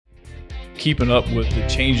keeping up with the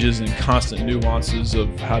changes and constant nuances of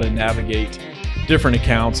how to navigate different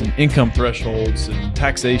accounts and income thresholds and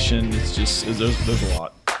taxation. It's just, there's a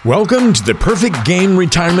lot. Welcome to the Perfect Game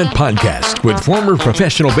Retirement Podcast with former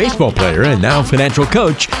professional baseball player and now financial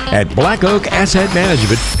coach at Black Oak Asset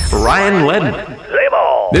Management, Ryan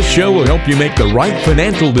Ledden. This show will help you make the right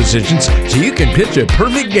financial decisions so you can pitch a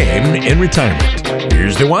perfect game in retirement.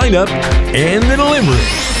 Here's the windup and the delivery.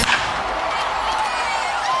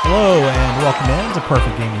 Hello and welcome in to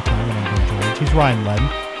Perfect Game Retirement. I'm Bill George. He's Ryan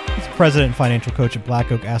Ledden. He's the president and financial coach at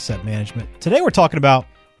Black Oak Asset Management. Today we're talking about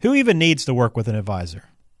who even needs to work with an advisor.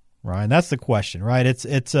 Ryan, that's the question, right?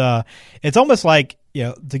 It's almost like,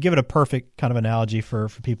 to give it a perfect kind of analogy for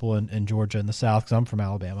people in Georgia and the South, because I'm from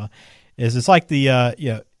Alabama, it's like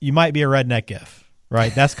the you might be a redneck if,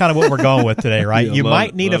 right? That's kind of what we're going with today, right? Yeah, you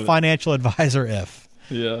might need a financial advisor if.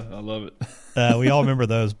 Yeah, I love it. We all remember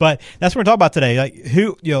those, but that's what we're talking about today. Like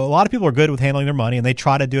a lot of people are good with handling their money and they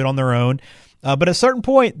try to do it on their own. But at a certain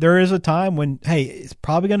point, there is a time when, hey, it's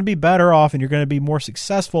probably going to be better off and you're going to be more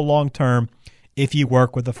successful long-term if you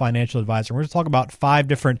work with a financial advisor. We're going to talk about 5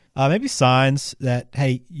 different maybe signs that,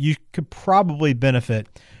 hey, you could probably benefit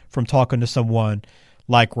from talking to someone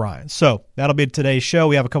like Ryan. So that'll be today's show.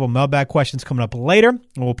 We have a couple mailbag questions coming up later, and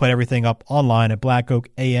we'll put everything up online at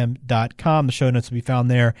blackoakam.com. The show notes will be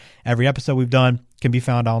found there. Every episode we've done can be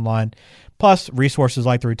found online, plus resources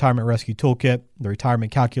like the Retirement Rescue Toolkit, the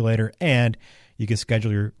Retirement Calculator, and you can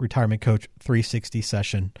schedule your Retirement Coach 360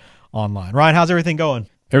 session online. Ryan, how's everything going?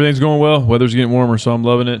 Everything's going well. Weather's getting warmer, so I'm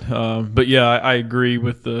loving it. But yeah, I agree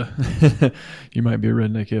with the you might be a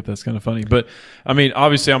redneck if. That's kind of funny. But I mean,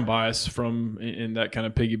 obviously I'm biased and that kind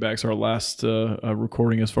of piggybacks our last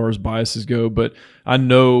recording as far as biases go. But I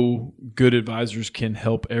know good advisors can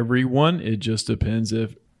help everyone. It just depends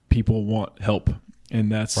if people want help. And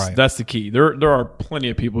that's the key. There are plenty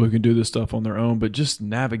of people who can do this stuff on their own, but just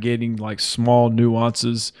navigating like small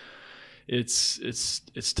nuances, it's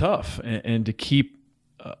tough. And to keep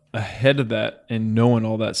ahead of that and knowing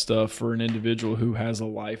all that stuff for an individual who has a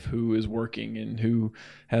life, who is working and who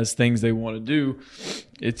has things they want to do,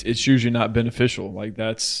 it's usually not beneficial. Like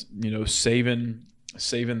that's, saving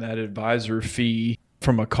that advisor fee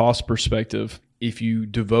from a cost perspective. If you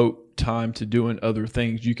devote time to doing other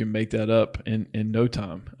things, you can make that up in no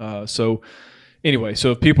time. So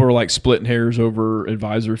if people are like splitting hairs over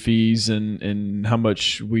advisor fees and how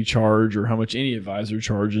much we charge or how much any advisor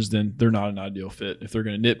charges, then they're not an ideal fit. If they're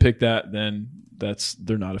going to nitpick that, then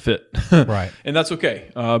they're not a fit. Right. And that's okay.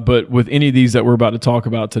 But with any of these that we're about to talk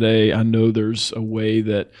about today, I know there's a way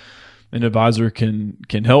that an advisor can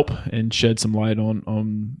help and shed some light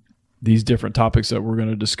on these different topics that we're going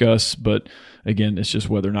to discuss. But again, it's just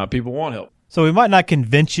whether or not people want help. So we might not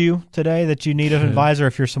convince you today that you need an advisor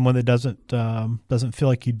if you're someone that doesn't feel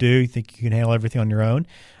like you do. You think you can handle everything on your own.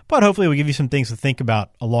 But hopefully we'll give you some things to think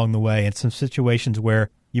about along the way and some situations where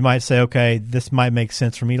you might say, okay, this might make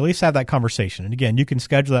sense for me to at least have that conversation. And again, you can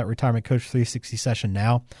schedule that Retirement Coach 360 session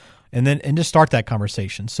now and just start that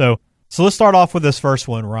conversation. So let's start off with this first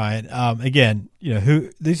one, Ryan. Again,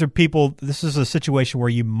 these are people, this is a situation where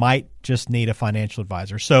you might just need a financial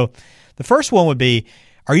advisor. So the first one would be,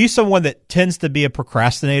 are you someone that tends to be a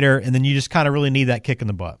procrastinator and then you just kind of really need that kick in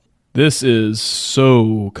the butt? This is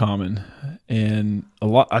so common. And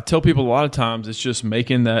I tell people a lot of times it's just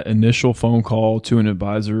making that initial phone call to an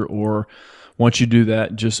advisor, or once you do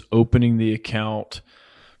that, just opening the account.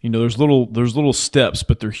 There's little steps,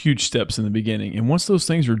 but they're huge steps in the beginning. And once those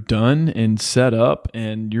things are done and set up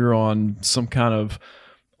and you're on some kind of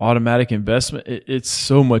automatic investment, it's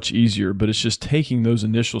so much easier, but it's just taking those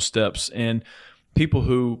initial steps. And people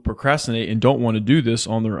who procrastinate and don't want to do this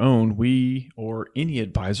on their own, we or any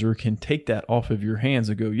advisor can take that off of your hands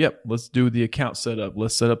and go, yep, let's do the account setup.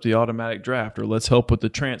 Let's set up the automatic draft, or let's help with the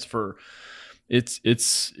transfer.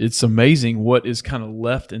 It's amazing what is kind of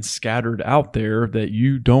left and scattered out there that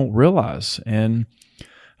you don't realize. And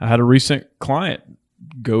I had a recent client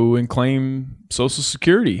go and claim Social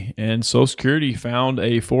Security, and Social Security found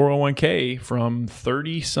a 401k from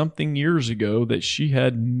 30-something years ago that she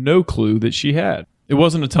had no clue that she had. It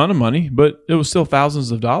wasn't a ton of money, but it was still thousands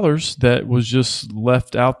of dollars that was just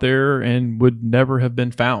left out there and would never have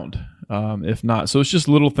been found if not. So it's just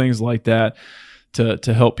little things like that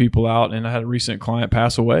to help people out. And I had a recent client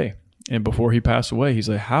pass away. And before he passed away, he's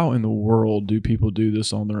like, how in the world do people do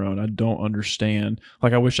this on their own? I don't understand.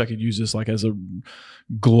 Like, I wish I could use this like as a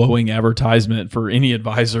glowing advertisement for any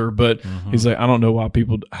advisor, but he's like, I don't know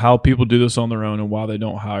how people do this on their own and why they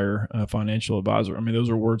don't hire a financial advisor. I mean, those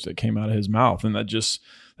are words that came out of his mouth, and that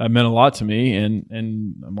that meant a lot to me. And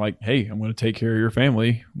I'm like, hey, I'm going to take care of your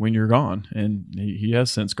family when you're gone. And he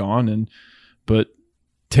has since gone. But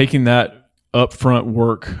taking that upfront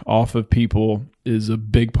work off of people is a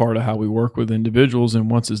big part of how we work with individuals. And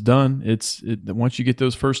once it's done, once you get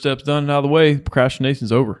those first steps done and out of the way,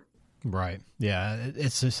 procrastination's over. Right. Yeah.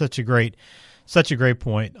 It's such a great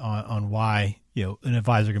point on why, an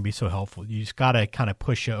advisor can be so helpful. You just got to kind of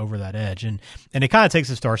push you over that edge. And it kind of takes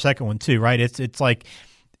us to our second one too, right? It's like,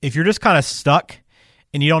 if you're just kind of stuck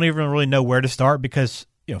and you don't even really know where to start because,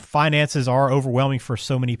 finances are overwhelming for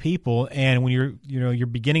so many people. And when you're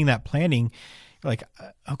beginning that planning, you're like,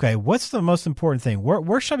 okay, what's the most important thing?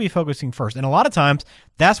 Where should I be focusing first? And a lot of times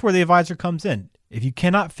that's where the advisor comes in. If you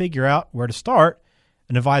cannot figure out where to start,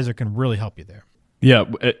 an advisor can really help you there. Yeah,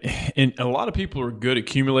 and a lot of people are good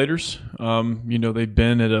accumulators. They've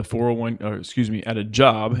been at at a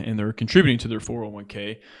job, and they're contributing to their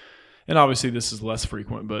 401k. And obviously this is less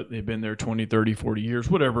frequent, but they've been there 20, 30, 40 years,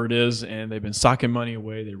 whatever it is, and they've been socking money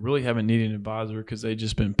away. They really haven't needed an advisor because they've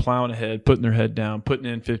just been plowing ahead, putting their head down, putting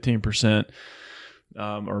in 15%,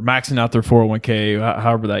 or maxing out their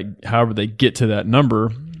 401k, however they get to that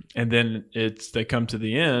number. And then they come to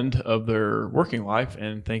the end of their working life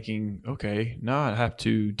and thinking, okay, now I have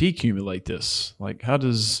to decumulate this. Like, how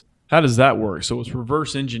does that work? So it's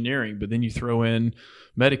reverse engineering, but then you throw in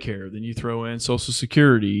Medicare, then you throw in Social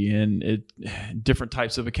Security, and different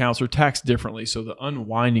types of accounts are taxed differently. So the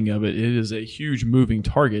unwinding of it is a huge moving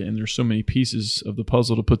target, and there's so many pieces of the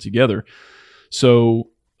puzzle to put together. So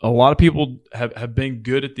a lot of people have been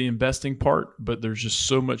good at the investing part, but there's just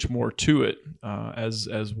so much more to it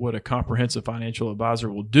as what a comprehensive financial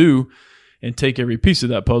advisor will do and take every piece of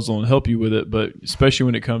that puzzle and help you with it, but especially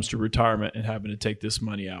when it comes to retirement and having to take this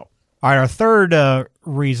money out. All right, our third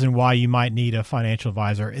reason why you might need a financial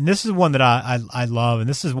advisor, and this is one that I love, and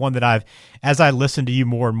this is one that as I listen to you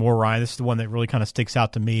more and more, Ryan, this is the one that really kind of sticks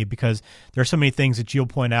out to me because there are so many things that you'll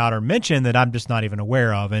point out or mention that I'm just not even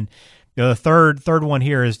aware of. And the third one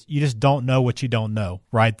here is you just don't know what you don't know,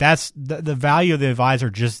 right? That's the value of the advisor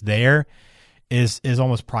just there is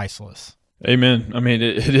almost priceless. Amen. I mean,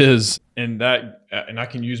 it is. And I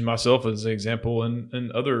can use myself as an example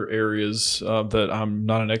in other areas that I'm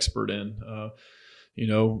not an expert in.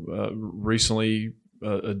 Recently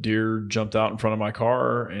a deer jumped out in front of my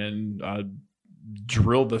car and I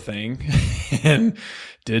drilled the thing and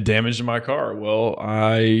did damage to my car. Well,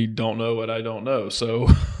 I don't know what I don't know. So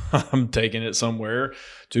I'm taking it somewhere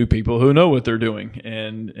to people who know what they're doing.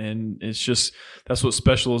 And it's just, that's what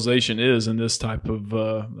specialization is in this type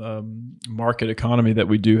of market economy that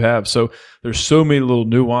we do have. So there's so many little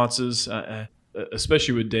nuances,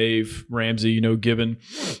 especially with Dave Ramsey, given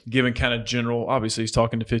kind of general, obviously he's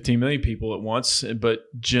talking to 15 million people at once, but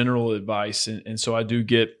general advice. And so I do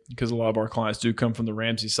get, because a lot of our clients do come from the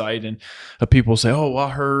Ramsey site, and people say, oh, well, I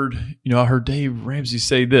heard Dave Ramsey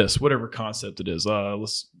say this, whatever concept it is.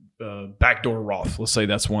 Backdoor Roth. Let's say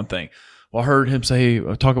that's one thing. Well, I heard him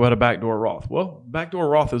talk about a backdoor Roth. Well, backdoor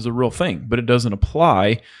Roth is a real thing, but it doesn't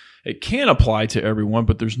apply. It can apply to everyone,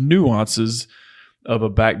 but there's nuances of a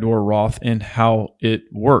backdoor Roth and how it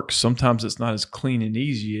works. Sometimes it's not as clean and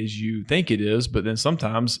easy as you think it is, but then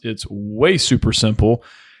sometimes it's way super simple.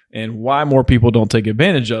 And why more people don't take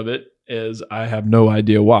advantage of it is I have no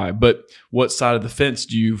idea why. But what side of the fence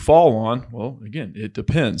do you fall on? Well, again, it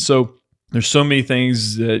depends. So there's so many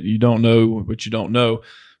things that you don't know, but you don't know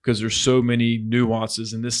because there's so many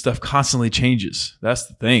nuances, and this stuff constantly changes. That's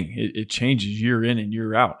the thing. It changes year in and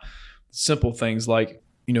year out. Simple things like,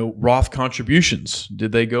 Roth contributions.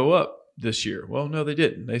 Did they go up this year? Well, no, they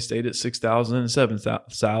didn't. They stayed at 6,000 and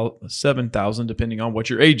 7,000, depending on what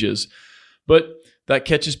your age is. But that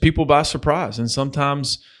catches people by surprise. And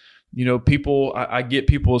sometimes, people, I get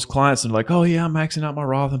people as clients and like, oh yeah, I'm maxing out my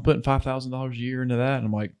Roth and putting $5,000 a year into that. And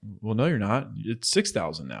I'm like, well, no, you're not. It's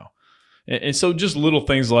 6,000 now. And so just little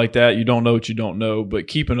things like that, you don't know what you don't know, but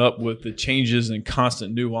keeping up with the changes and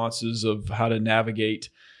constant nuances of how to navigate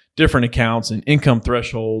different accounts and income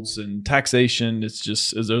thresholds and taxation. It's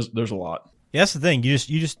just, there's a lot. Yeah, that's the thing. You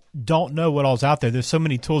just don't know what all's out there. There's so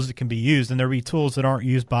many tools that can be used, and there'll be tools that aren't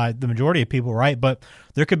used by the majority of people, right? But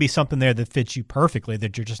there could be something there that fits you perfectly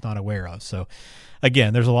that you're just not aware of. So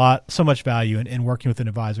again, there's so much value in working with an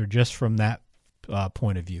advisor just from that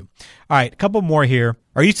point of view. All right, a couple more here.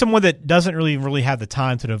 Are you someone that doesn't really have the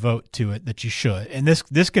time to devote to it that you should? And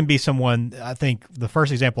this can be someone, I think the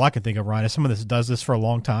first example I can think of, Ryan, is someone that does this for a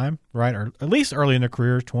long time, right? Or at least early in their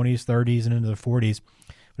career, 20s, 30s, and into their 40s.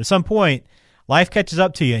 But at some point, life catches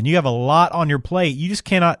up to you and you have a lot on your plate. You just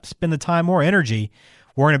cannot spend the time or energy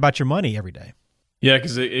worrying about your money every day. Yeah,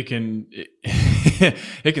 because it can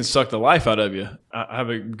it can suck the life out of you. I have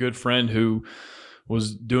a good friend who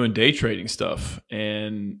was doing day trading stuff,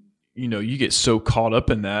 and you get so caught up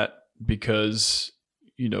in that because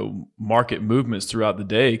market movements throughout the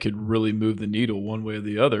day could really move the needle one way or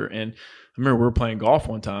the other. And I remember we were playing golf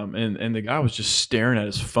one time, and the guy was just staring at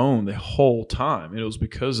his phone the whole time, and it was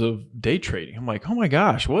because of day trading. I'm like, oh my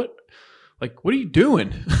gosh, what are you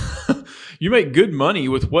doing? You make good money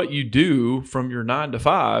with what you do from your 9 to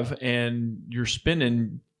 5, and you're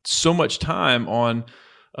spending so much time on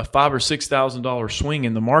a $5,000 or $6,000 swing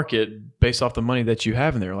in the market based off the money that you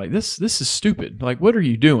have in there. Like this is stupid. Like, what are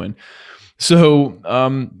you doing? So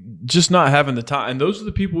just not having the time. And those are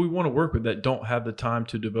the people we want to work with that don't have the time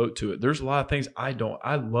to devote to it. There's a lot of things I don't.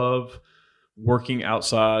 I love working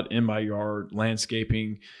outside in my yard,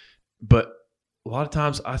 landscaping, but a lot of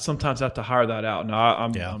times I sometimes have to hire that out. Now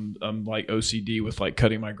I'm like OCD with like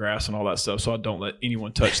cutting my grass and all that stuff, so I don't let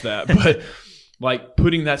anyone touch that. But like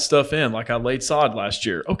putting that stuff in, like I laid sod last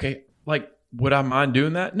year. Okay, like would I mind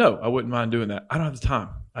doing that? No, I wouldn't mind doing that. I don't have the time.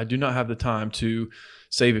 I do not have the time to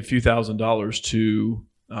save a few $1,000s to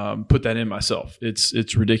put that in myself.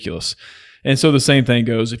 It's ridiculous. And so the same thing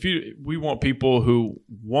goes. We want people who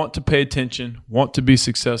want to pay attention, want to be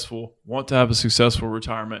successful, want to have a successful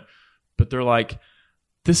retirement, but they're like,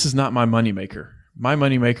 this is not my moneymaker. My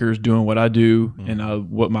moneymaker is doing what I do and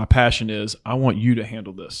what my passion is. I want you to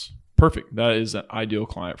handle this. Perfect. That is an ideal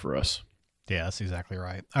client for us. Yeah, that's exactly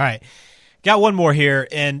right. All right. Got one more here,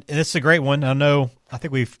 and this is a great one. I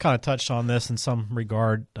think we've kind of touched on this in some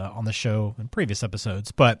regard on the show in previous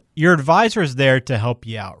episodes, but your advisor is there to help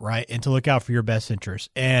you out, right, and to look out for your best interests.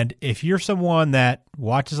 And if you're someone that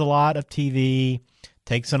watches a lot of TV,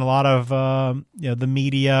 takes in a lot of the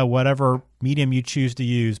media, whatever medium you choose to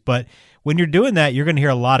use, but when you're doing that, you're going to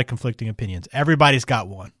hear a lot of conflicting opinions. Everybody's got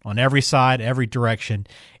one on every side, every direction,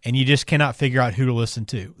 and you just cannot figure out who to listen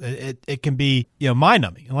to. It can be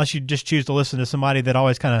mind-numbing unless you just choose to listen to somebody that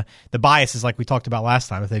always kind of the biases, like we talked about last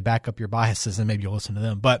time. If they back up your biases, then maybe you'll listen to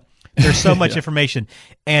them. But there's so much information,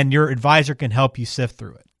 and your advisor can help you sift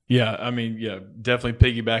through it. Yeah, I mean, definitely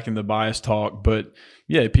piggybacking the bias talk, but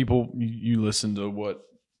people, you listen to what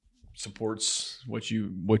supports what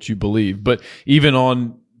you believe. But even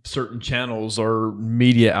on certain channels or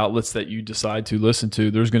media outlets that you decide to listen to,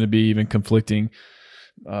 there's going to be even conflicting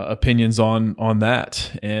opinions on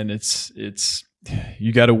that, and it's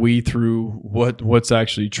you got to weed through what's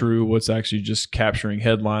actually true, what's actually just capturing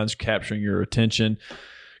headlines, capturing your attention,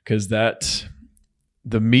 because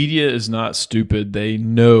the media is not stupid. They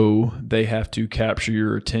know they have to capture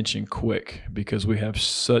your attention quick because we have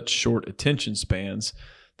such short attention spans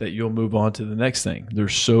that you'll move on to the next thing.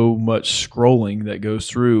 There's so much scrolling that goes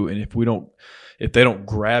through, and if they don't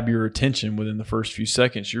grab your attention within the first few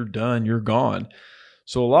seconds, you're done, you're gone.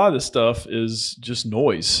 So a lot of this stuff is just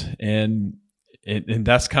noise, and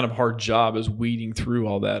that's kind of our job, is weeding through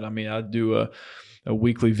all that. I mean, I do a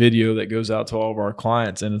weekly video that goes out to all of our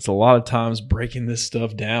clients, and it's a lot of times breaking this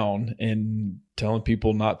stuff down and telling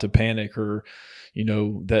people not to panic, or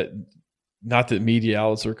that not that media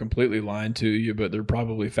outlets are completely lying to you, but they're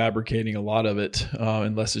probably fabricating a lot of it,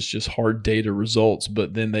 unless it's just hard data results.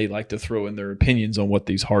 But then they like to throw in their opinions on what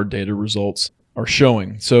these hard data results are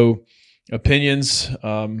showing. So opinions,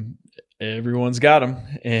 everyone's got them,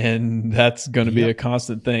 and that's going to be a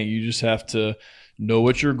constant thing. You just have to know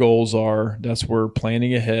what your goals are. That's where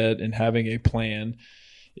planning ahead and having a plan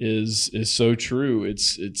is so true.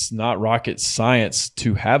 It's not rocket science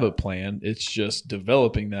to have a plan. It's just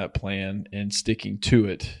developing that plan and sticking to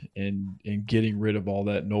it, and getting rid of all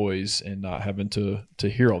that noise and not having to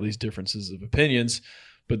hear all these differences of opinions.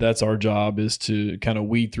 But that's our job, is to kind of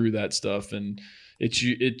weed through that stuff. And it's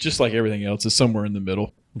just like everything else, is somewhere in the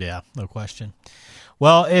middle. Yeah, no question.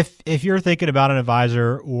 Well, if you're thinking about an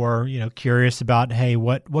advisor, or curious about, hey,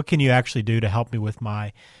 what can you actually do to help me with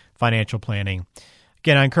my financial planning?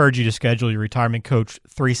 Again, I encourage you to schedule your Retirement Coach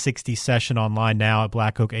 360 session online now at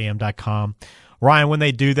blackoakam.com. Ryan, when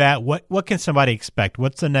they do that, what can somebody expect?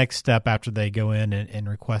 What's the next step after they go in and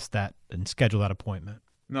request that and schedule that appointment?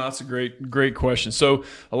 No, that's a great question. So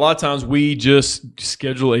a lot of times we just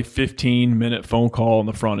schedule a 15-minute phone call on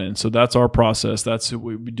the front end. So that's our process. That's what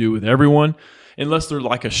we do with everyone, unless they're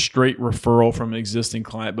like a straight referral from an existing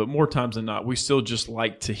client. But more times than not, we still just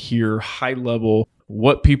like to hear high level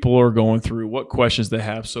what people are going through, what questions they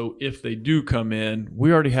have. So if they do come in,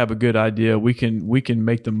 we already have a good idea. We can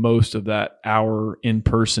make the most of that hour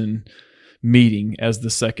in-person meeting as the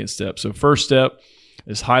second step. So first step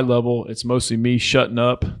is high level. It's mostly me shutting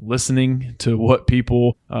up, listening to what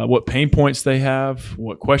people, what pain points they have,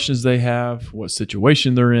 what questions they have, what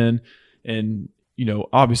situation they're in, and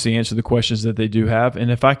obviously answer the questions that they do have.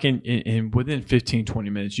 And if I can, in within 15, 20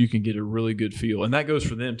 minutes, you can get a really good feel. And that goes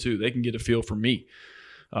for them too. They can get a feel for me.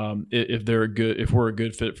 If we're a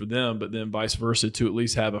good fit for them, but then vice versa, to at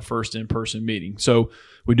least have a first in-person meeting. So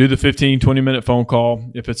we do the 15, 20-minute phone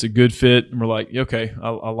call. If it's a good fit and we're like, okay,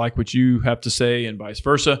 I like what you have to say, and vice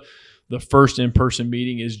versa, the first in-person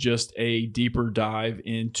meeting is just a deeper dive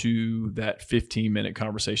into that 15-minute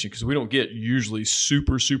conversation, because we don't get usually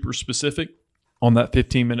super, super specific on that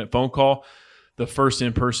 15-minute phone call. The first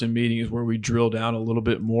in-person meeting is where we drill down a little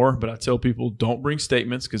bit more. But I tell people, don't bring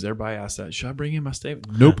statements, because everybody asks that. Should I bring in my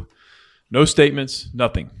statement? Nope. No statements,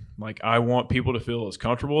 nothing. Like, I want people to feel as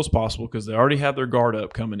comfortable as possible, because they already have their guard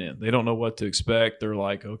up coming in. They don't know what to expect. They're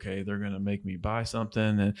like, okay, they're going to make me buy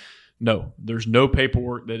something. And no, there's no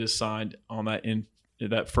paperwork that is signed on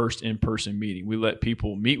that first in-person meeting. We let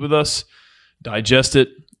people meet with us, digest it,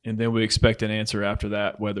 and then we expect an answer after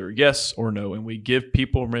that, whether yes or no. And we give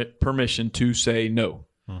people permission to say no.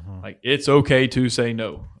 Mm-hmm. Like, it's okay to say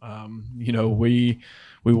no.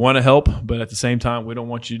 We want to help, but at the same time, we don't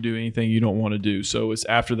want you to do anything you don't want to do. So it's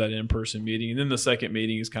after that in-person meeting. And then the second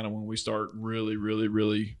meeting is kind of when we start really, really,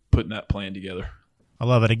 really putting that plan together. I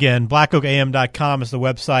love it. Again, blackoakam.com is the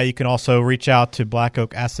website. You can also reach out to Black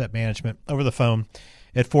Oak Asset Management over the phone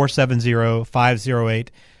at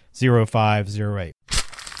 470-508-0508.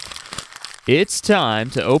 It's time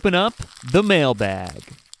to open up the mailbag.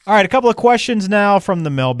 All right, a couple of questions now from the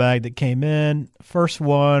mailbag that came in. First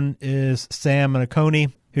one is Sam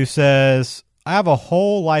Anaconi, who says, I have a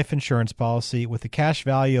whole life insurance policy with a cash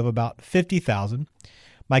value of about $50,000.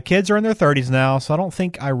 My kids are in their 30s now, so I don't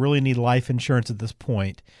think I really need life insurance at this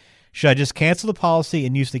point. Should I just cancel the policy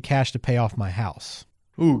and use the cash to pay off my house?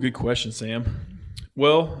 Ooh, good question, Sam.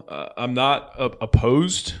 Well, I'm not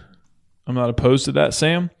opposed. I'm not opposed to that,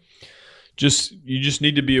 Sam. You just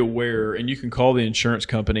need to be aware, and you can call the insurance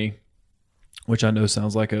company, which I know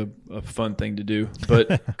sounds like a fun thing to do,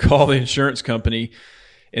 but call the insurance company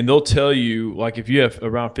and they'll tell you, like, if you have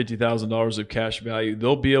around $50,000 of cash value,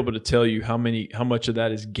 they'll be able to tell you how much of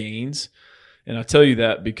that is gains. And I tell you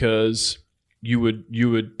that because you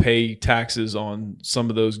would pay taxes on some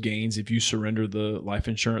of those gains if you surrender the life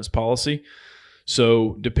insurance policy.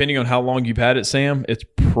 So depending on how long you've had it, Sam, it's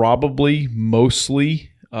probably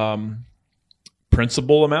mostly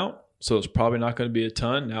principal amount. So it's probably not going to be a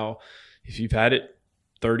ton. Now, if you've had it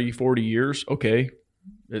 30, 40 years, okay,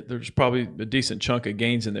 there's probably a decent chunk of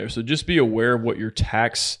gains in there. So just be aware of what your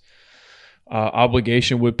tax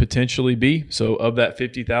obligation would potentially be. So of that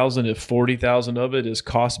 $50,000, if $40,000 of it is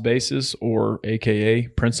cost basis, or AKA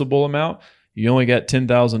principal amount, you only got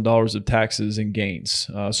 $10,000 of taxes and gains.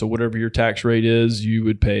 So whatever your tax rate is, you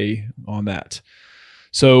would pay on that.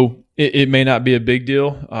 So it may not be a big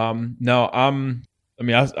deal. Now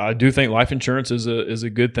I do think life insurance is a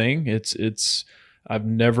good thing. I've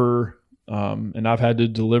never, and I've had to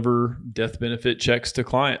deliver death benefit checks to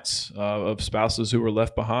clients of spouses who were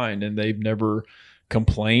left behind, and they've never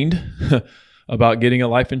complained about getting a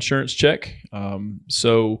life insurance check.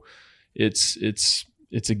 So it's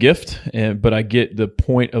a gift, but I get the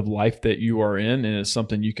point of life that you are in, and it's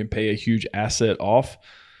something you can pay a huge asset off.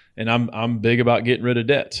 And I'm big about getting rid of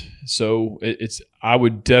debt. So I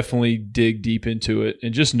would definitely dig deep into it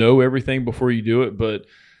and just know everything before you do it. But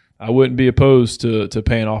I wouldn't be opposed to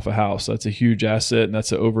paying off a house. That's a huge asset, and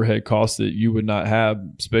that's an overhead cost that you would not have,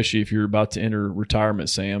 especially if you're about to enter retirement,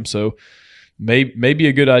 Sam. So maybe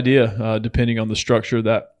a good idea, depending on the structure of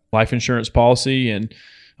that life insurance policy. And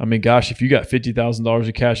I mean, gosh, if you got $50,000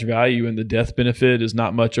 of cash value and the death benefit is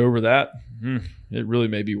not much over that, it really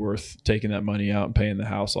may be worth taking that money out and paying the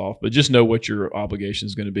house off. But just know what your obligation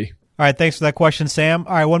is going to be. All right, thanks for that question, Sam.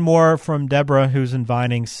 All right, one more from Deborah, who's in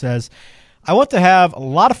Vining, says, I want to have a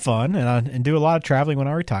lot of fun and do a lot of traveling when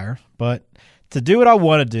I retire, but to do what I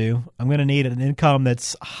want to do, I'm going to need an income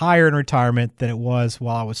that's higher in retirement than it was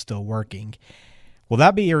while I was still working. Will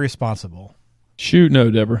that be irresponsible? Shoot, no,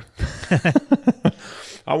 Deborah.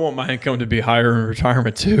 I want my income to be higher in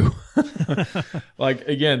retirement too. Like,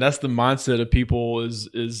 again, that's the mindset of people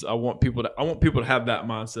is I want people to have that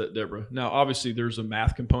mindset, Deborah. Now, obviously there's a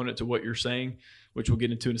math component to what you're saying, which we'll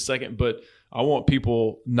get into in a second, but I want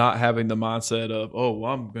people not having the mindset of, oh,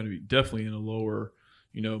 well, I'm going to be definitely in a lower,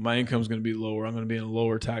 my income is going to be lower. I'm going to be in a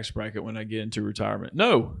lower tax bracket when I get into retirement.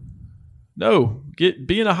 No,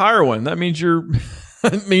 be in a higher one. That means you're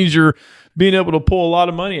being able to pull a lot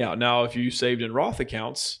of money out. Now, if you saved in Roth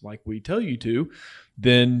accounts, like we tell you to,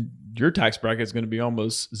 then your tax bracket is going to be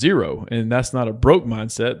almost zero. And that's not a broke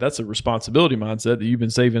mindset. That's a responsibility mindset that you've been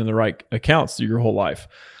saving in the right accounts through your whole life.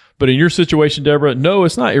 But in your situation, Deborah, no,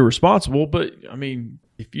 it's not irresponsible. But I mean,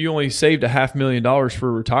 if you only saved $500,000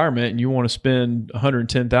 for retirement and you want to spend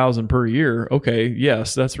 $110,000 per year, okay,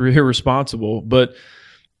 yes, that's irresponsible. But,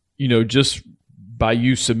 just by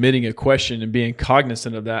you submitting a question and being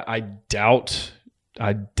cognizant of that, I doubt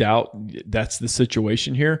that's the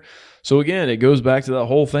situation here. So again, it goes back to that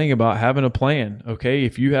whole thing about having a plan. Okay,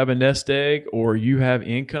 if you have a nest egg or you have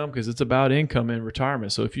income, because it's about income in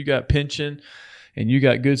retirement. So if you got pension and you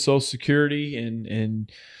got good Social Security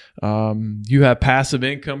and you have passive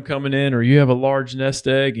income coming in, or you have a large nest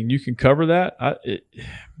egg and you can cover that,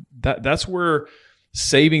 that's where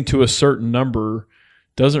saving to a certain number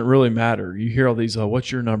doesn't really matter. You hear all these,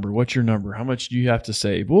 what's your number? What's your number? How much do you have to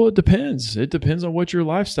save? Well, it depends. It depends on what your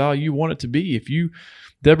lifestyle you want it to be.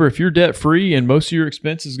 Deborah, if you're debt free and most of your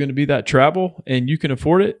expense is going to be that travel and you can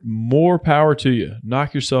afford it, more power to you.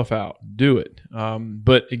 Knock yourself out. Do it.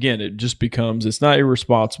 But again, it just becomes, it's not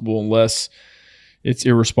irresponsible unless it's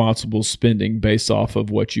irresponsible spending based off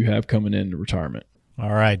of what you have coming into retirement.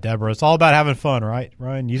 All right, Deborah. It's all about having fun, right,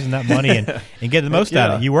 Ryan? Using that money and getting the most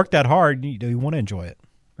out of it. You worked that hard. You want to enjoy it.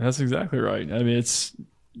 That's exactly right. I mean, it's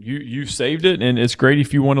you saved it, and it's great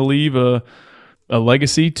if you want to leave a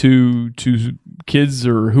legacy to kids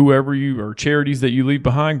or whoever or charities that you leave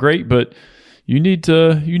behind. Great, but you need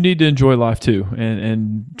to enjoy life too.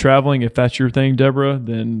 And traveling, if that's your thing, Deborah,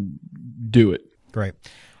 then do it. Great.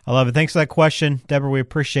 I love it. Thanks for that question, Deborah. We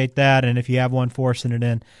appreciate that. And if you have one for us, send it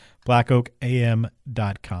in,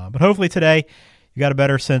 blackoakam.com. But hopefully today you got a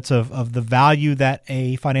better sense of the value that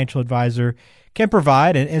a financial advisor can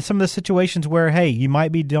provide and some of the situations where, hey, you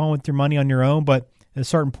might be dealing with your money on your own, but at a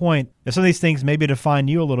certain point, if some of these things maybe define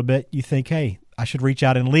you a little bit, you think, hey, I should reach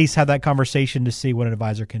out and at least have that conversation to see what an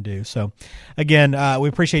advisor can do. So, again, we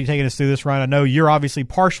appreciate you taking us through this, Ryan. I know you're obviously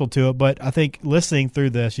partial to it, but I think listening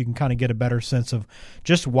through this, you can kind of get a better sense of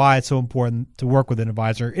just why it's so important to work with an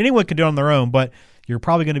advisor. Anyone can do it on their own, but you're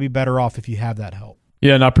probably going to be better off if you have that help.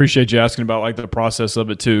 Yeah, and I appreciate you asking about like the process of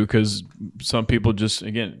it too, because some people just,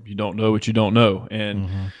 again, you don't know what you don't know.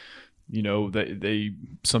 And, they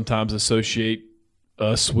sometimes associate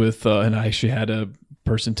us with, and I actually had a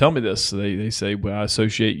person tell me this. They say, well, I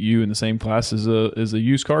associate you in the same class as a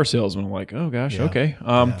used car salesman. I'm like, oh gosh, yeah. Okay.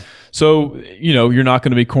 So, you're not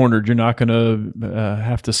going to be cornered. You're not going to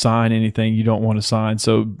have to sign anything you don't want to sign.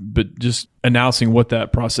 So, but just announcing what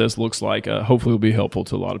that process looks like, hopefully will be helpful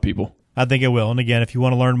to a lot of people. I think it will. And again, if you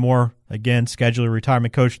want to learn more, again, schedule a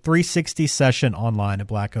Retirement Coach 360 session online at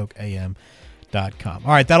blackoakam.com.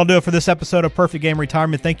 All right, that'll do it for this episode of Perfect Game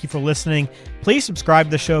Retirement. Thank you for listening. Please subscribe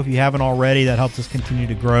to the show if you haven't already. That helps us continue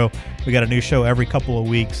to grow. We got a new show every couple of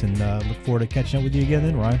weeks, and look forward to catching up with you again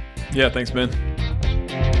then, Ryan. Yeah, thanks, Ben.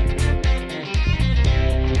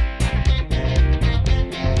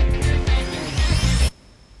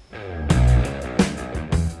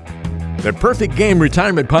 The Perfect Game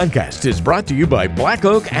Retirement Podcast is brought to you by Black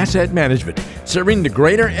Oak Asset Management, serving the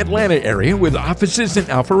greater Atlanta area with offices in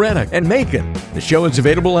Alpharetta and Macon. The show is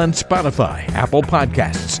available on Spotify, Apple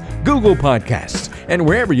Podcasts, Google Podcasts, and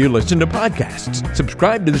wherever you listen to podcasts.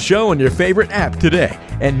 Subscribe to the show on your favorite app today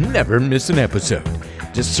and never miss an episode.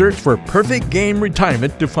 Just search for Perfect Game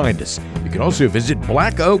Retirement to find us. You can also visit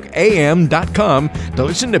blackoakam.com to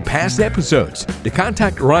listen to past episodes, to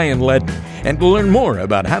contact Ryan Ledden, and to learn more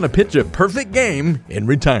about how to pitch a perfect game in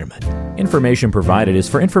retirement. Information provided is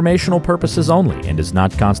for informational purposes only and does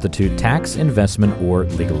not constitute tax, investment, or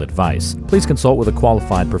legal advice. Please consult with a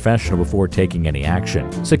qualified professional before taking any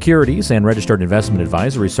action. Securities and registered investment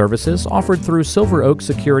advisory services offered through Silver Oak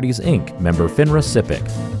Securities, Inc., member FINRA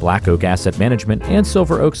SIPC. Black Oak Asset Management and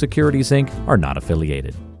Silver Oak Securities, Inc. are not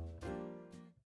affiliated.